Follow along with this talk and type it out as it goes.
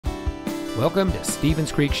Welcome to Stevens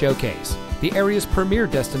Creek Showcase, the area's premier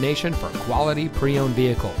destination for quality pre-owned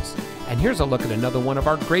vehicles. And here's a look at another one of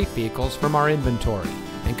our great vehicles from our inventory,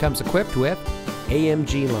 and comes equipped with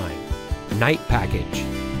AMG line, night package,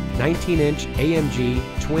 19-inch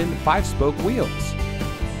AMG twin 5-spoke wheels,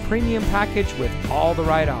 premium package with all the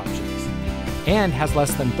right options, and has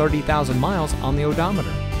less than 30,000 miles on the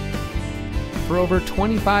odometer. For over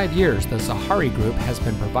 25 years, the Zahari Group has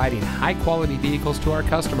been providing high-quality vehicles to our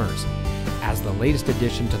customers. As the latest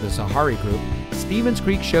addition to the Zahari Group, Stevens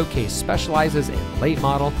Creek Showcase specializes in late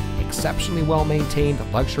model, exceptionally well-maintained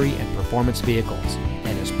luxury and performance vehicles,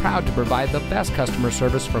 and is proud to provide the best customer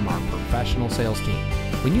service from our professional sales team.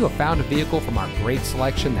 When you have found a vehicle from our great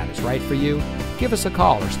selection that is right for you, give us a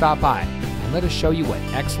call or stop by and let us show you what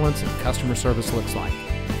excellence in customer service looks like.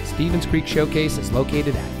 Stevens Creek Showcase is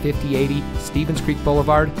located at 5080 Stevens Creek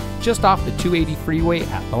Boulevard, just off the 280 freeway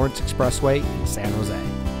at Lawrence Expressway in San Jose.